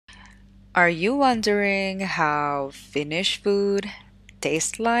Are you wondering how Finnish food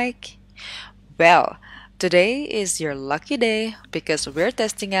tastes like? Well, today is your lucky day because we're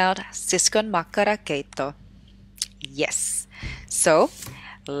testing out Siskonmakkarakeitto. Yes. So,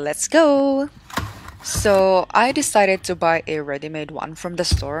 let's go. So, I decided to buy a ready-made one from the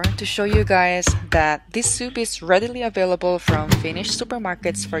store to show you guys that this soup is readily available from Finnish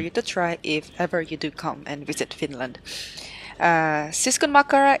supermarkets for you to try if ever you do come and visit Finland.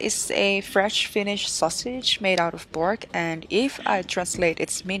 Siskonmakkara is a fresh Finnish sausage made out of pork, and if I translate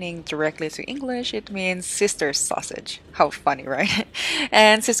its meaning directly to English, it means sister's sausage. How funny, right?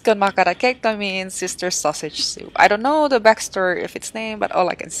 And Siskonmakkarakeitto means sister's sausage soup. I don't know the backstory of its name, but all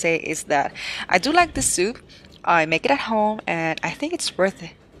I can say is that I do like this soup. I make it at home, and I think it's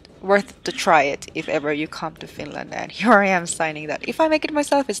worth to try it if ever you come to Finland. And here I am signing that if I make it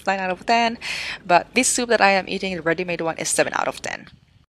myself, it's 9 out of 10. But this soup that I am eating, the ready-made one, is 7 out of 10.